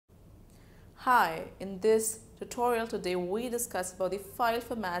Hi, in this tutorial today we discuss about the file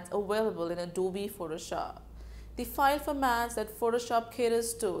formats available in Adobe Photoshop. The file formats that Photoshop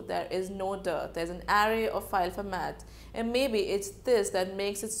caters to, there is no doubt. There's an array of file formats, and maybe it's this that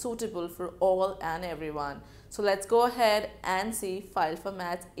makes it suitable for all and everyone. So let's go ahead and see file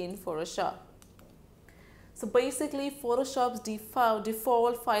formats in Photoshop. So basically Photoshop's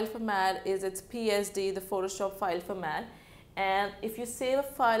default file format is its PSD, the Photoshop file format. And if you save a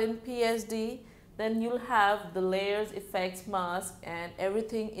file in PSD, then you'll have the layers, effects, mask and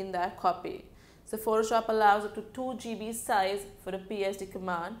everything in that copy. So Photoshop allows up to 2 GB size for the PSD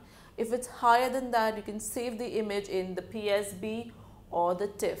command. If it's higher than that, you can save the image in the PSB or the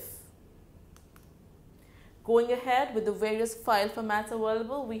TIFF. Going ahead with the various file formats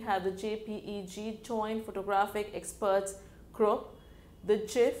available, we have the JPEG, Joint Photographic Experts Group, the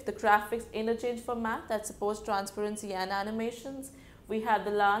GIF, the Graphics Interchange format that supports transparency and animations. We have the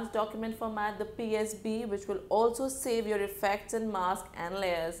large document format, the PSB, which will also save your effects and mask and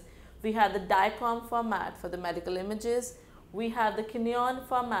layers. We have the DICOM format for the medical images. We have the Kineon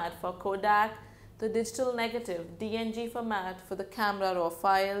format for Kodak, the digital negative, DNG format for the camera raw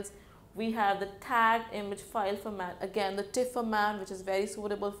files. We have the tagged image file format, again the TIFF format, which is very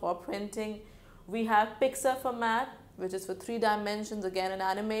suitable for printing. We have Pixar format, which is for 3 dimensions, again in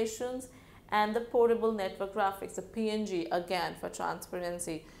animations, and the portable network graphics, the PNG, again for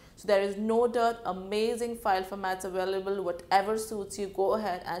transparency. So there is no doubt amazing file formats available. Whatever suits you, go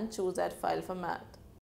ahead and choose that file format.